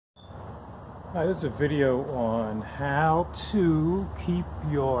Hi, this is a video on how to keep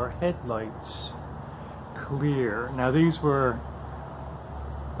your headlights clear. Now these were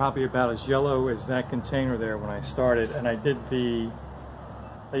probably about as yellow as that container there when I started, and I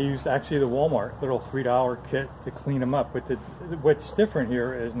used actually the Walmart little $3 kit to clean them up. But what's different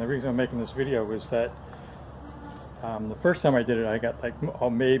here is, and the reason I'm making this video is that the first time I did it I got like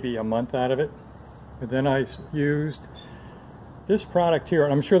maybe a month out of it, but then I used this product here,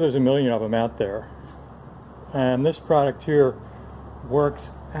 and I'm sure there's a million of them out there, and this product here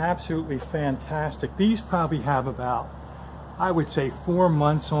works absolutely fantastic. These probably have about, I would say, 4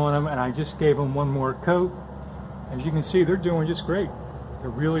 months on them, and I just gave them one more coat. As you can see, they're doing just great.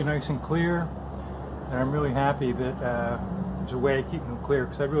 They're really nice and clear, and I'm really happy that there's a way of keeping them clear,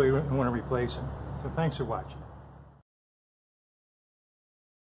 because I really don't want to replace them. So thanks for watching.